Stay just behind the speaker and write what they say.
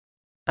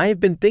I have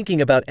been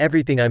thinking about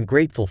everything I'm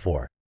grateful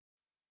for.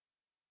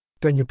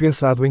 Tenho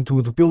pensado em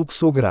tudo pelo que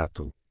sou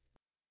grato.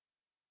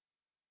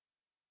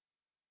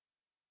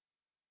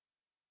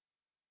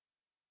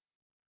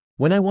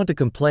 When I want to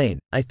complain,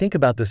 I think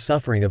about the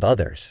suffering of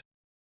others.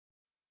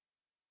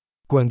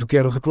 Quando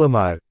quero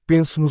reclamar,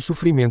 penso no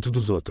sofrimento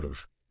dos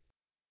outros.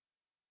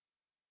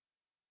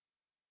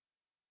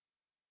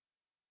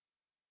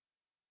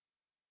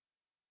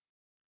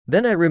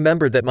 Then I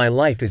remember that my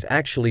life is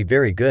actually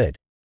very good.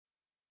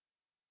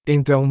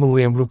 Então me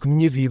lembro que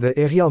minha vida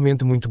é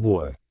realmente muito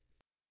boa.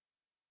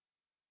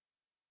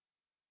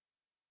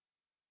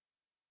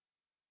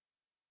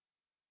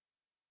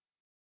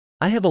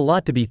 I have a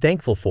lot to be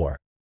thankful for.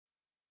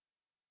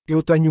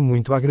 Eu tenho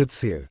muito a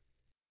agradecer.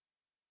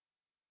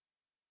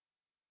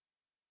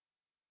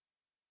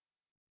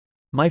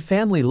 My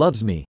family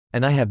loves me,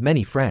 and I have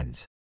many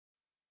friends.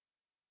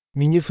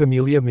 Minha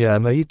família me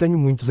ama e tenho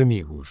muitos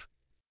amigos.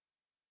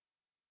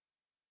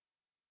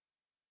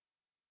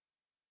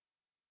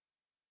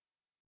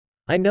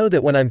 I know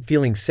that when I'm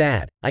feeling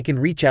sad, I can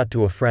reach out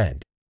to a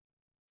friend.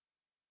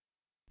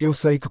 Eu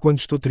sei que quando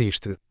estou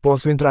triste,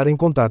 posso entrar em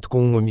contato com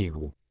um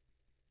amigo.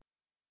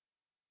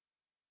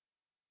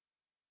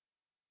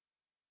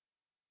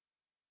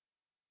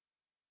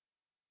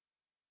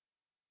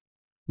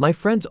 My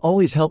friends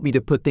always help me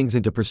to put things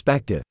into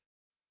perspective.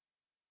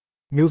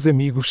 Meus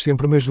amigos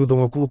sempre me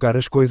ajudam a colocar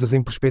as coisas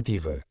em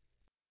perspectiva.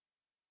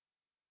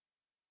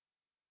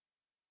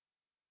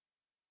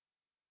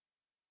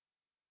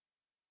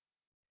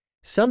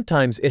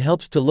 Sometimes it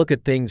helps to look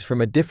at things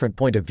from a different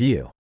point of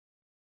view.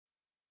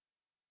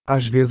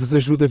 Às vezes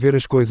ajuda a ver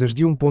as coisas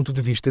de um ponto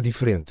de vista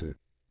diferente.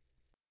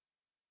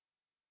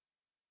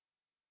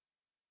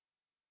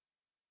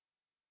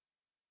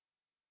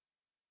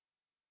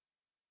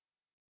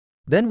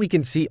 Then we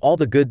can see all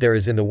the good there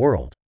is in the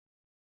world.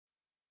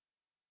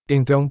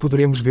 Então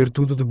poderemos ver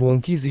tudo de bom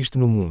que existe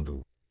no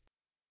mundo.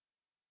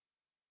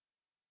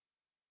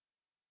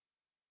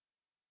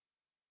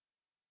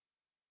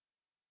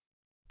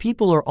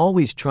 People are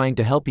always trying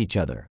to help each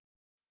other.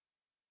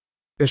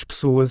 As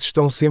pessoas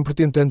estão sempre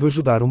tentando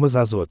ajudar umas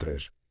às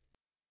outras.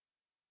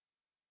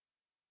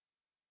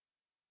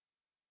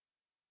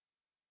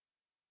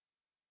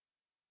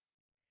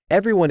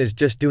 Everyone is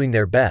just doing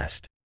their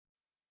best.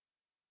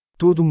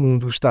 Todo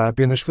mundo está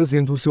apenas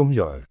fazendo o seu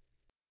melhor.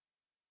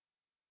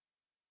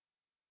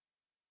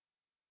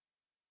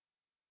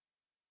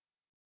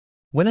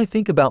 When I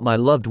think about my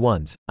loved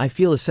ones, I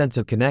feel a sense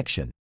of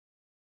connection.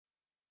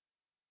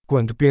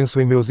 Quando penso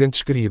em meus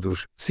entes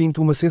queridos,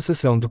 sinto uma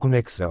sensação de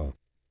conexão.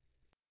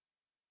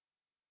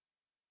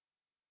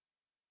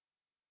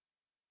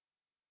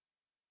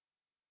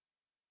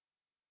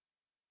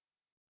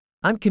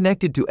 I'm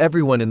connected to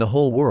everyone in the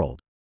whole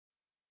world.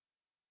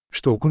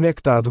 Estou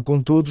conectado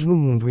com todos no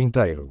mundo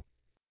inteiro.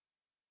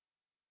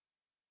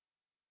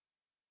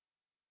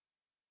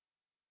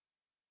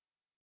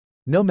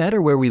 No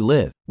matter where we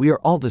live, we are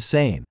all the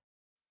same.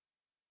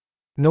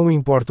 Não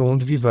importa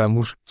onde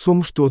vivamos,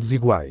 somos todos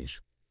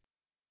iguais.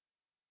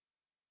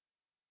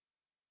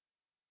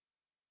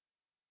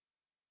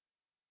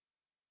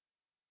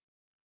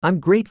 I'm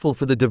grateful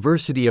for the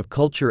diversity of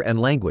culture and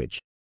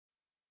language.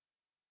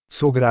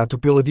 Sou grato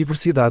pela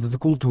diversidade de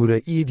cultura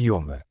e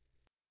idioma.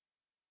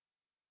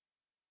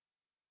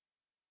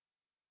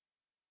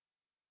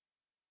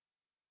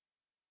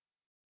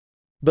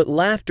 But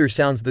laughter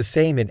sounds the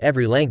same in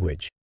every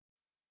language.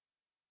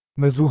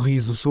 Mas o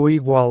riso soa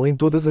igual em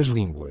todas as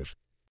línguas.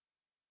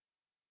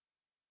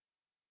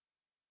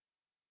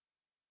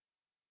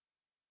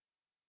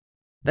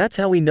 That's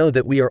how we know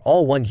that we are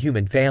all one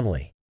human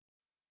family.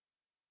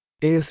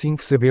 É assim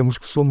que sabemos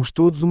que somos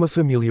todos uma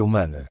família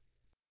humana.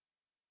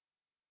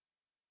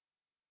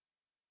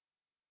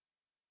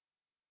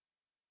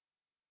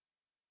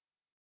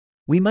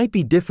 We might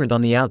be different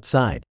on the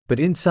outside,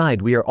 but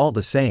inside we are all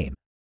the same.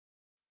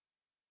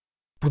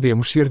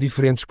 Podemos ser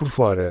diferentes por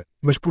fora,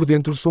 mas por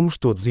dentro somos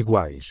todos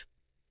iguais.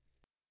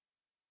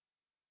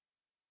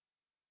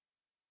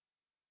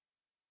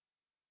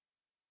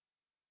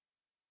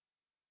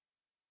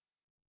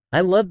 I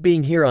love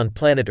being here on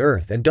planet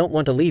Earth and don't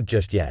want to leave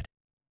just yet.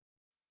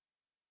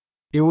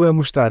 Eu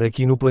amo estar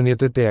aqui no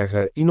planeta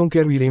Terra e não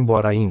quero ir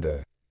embora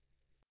ainda.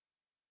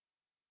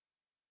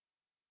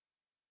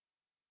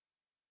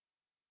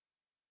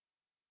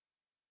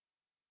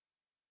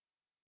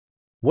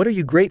 What are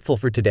you grateful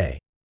for today?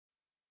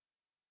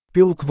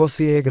 Pelo que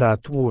você é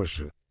grato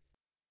hoje.